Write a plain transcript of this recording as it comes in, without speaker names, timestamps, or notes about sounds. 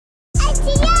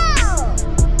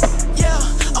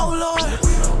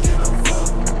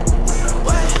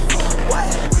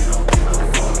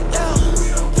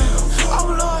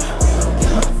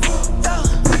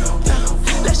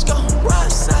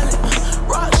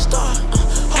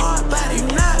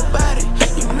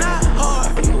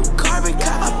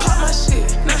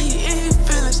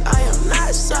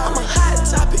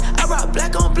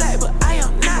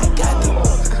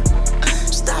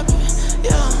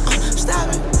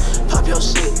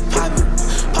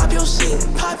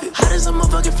pop it. Hot as a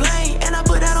motherfucking flame, and I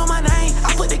put that on my name. I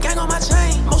put the gang on my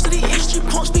chain. Most of the industry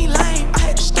punks be lame. I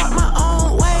had to start my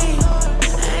own way.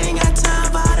 I ain't got time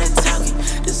for all that talking.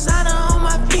 Designer on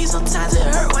my feet, sometimes it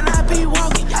hurt when I be walking.